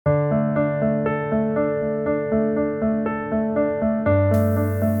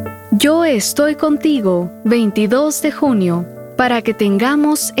Yo estoy contigo, 22 de junio, para que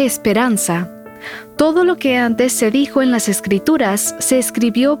tengamos esperanza. Todo lo que antes se dijo en las Escrituras se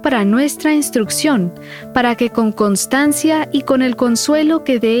escribió para nuestra instrucción, para que con constancia y con el consuelo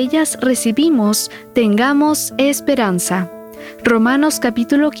que de ellas recibimos, tengamos esperanza. Romanos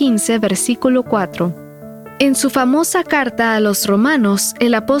capítulo 15, versículo 4. En su famosa carta a los romanos,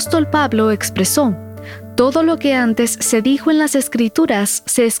 el apóstol Pablo expresó: todo lo que antes se dijo en las Escrituras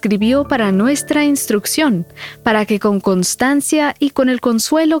se escribió para nuestra instrucción, para que con constancia y con el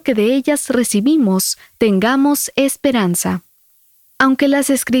consuelo que de ellas recibimos, tengamos esperanza. Aunque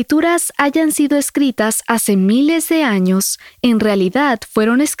las Escrituras hayan sido escritas hace miles de años, en realidad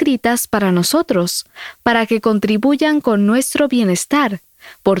fueron escritas para nosotros, para que contribuyan con nuestro bienestar.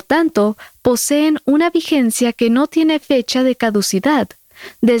 Por tanto, poseen una vigencia que no tiene fecha de caducidad.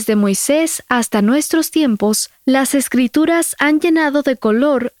 Desde Moisés hasta nuestros tiempos, las Escrituras han llenado de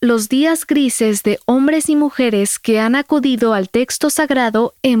color los días grises de hombres y mujeres que han acudido al texto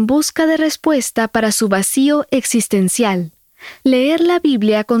sagrado en busca de respuesta para su vacío existencial. Leer la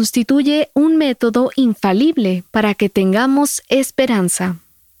Biblia constituye un método infalible para que tengamos esperanza.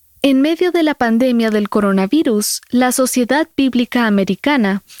 En medio de la pandemia del coronavirus, la Sociedad Bíblica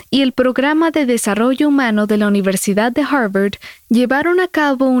Americana y el Programa de Desarrollo Humano de la Universidad de Harvard llevaron a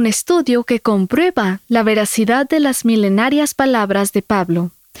cabo un estudio que comprueba la veracidad de las milenarias palabras de Pablo.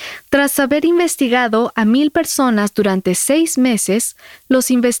 Tras haber investigado a 1,000 personas durante 6 meses,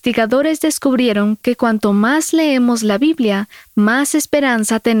 los investigadores descubrieron que cuanto más leemos la Biblia, más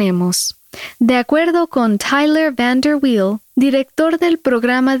esperanza tenemos. De acuerdo con Tyler Vander Wiel, director del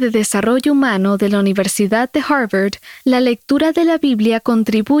Programa de Desarrollo Humano de la Universidad de Harvard, la lectura de la Biblia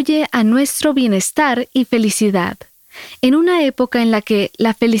contribuye a nuestro bienestar y felicidad. En una época en la que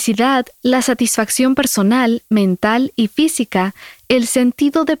la felicidad, la satisfacción personal, mental y física, el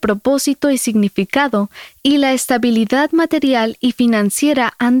sentido de propósito y significado y la estabilidad material y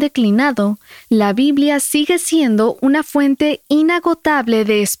financiera han declinado, la Biblia sigue siendo una fuente inagotable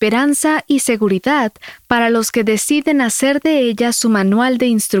de esperanza y seguridad para los que deciden hacer de ella su manual de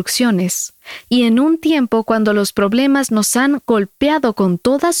instrucciones. Y en un tiempo cuando los problemas nos han golpeado con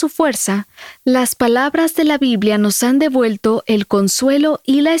toda su fuerza, las palabras de la Biblia nos han devuelto el consuelo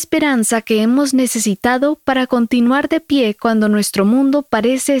y la esperanza que hemos necesitado para continuar de pie cuando nuestro mundo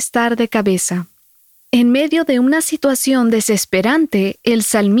parece estar de cabeza. En medio de una situación desesperante, el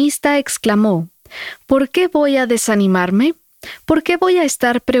salmista exclamó: ¿por qué voy a desanimarme? ¿Por qué voy a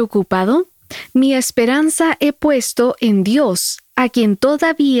estar preocupado? Mi esperanza he puesto en Dios, a quien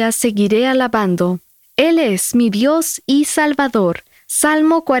todavía seguiré alabando. Él es mi Dios y Salvador.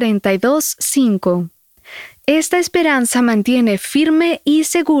 Salmo 42, 5. Esta esperanza mantiene firme y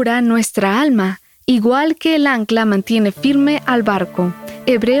segura nuestra alma, igual que el ancla mantiene firme al barco.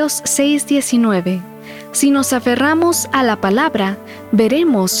 Hebreos 6:19. Si nos aferramos a la palabra,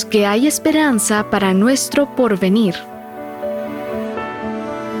 veremos que hay esperanza para nuestro porvenir.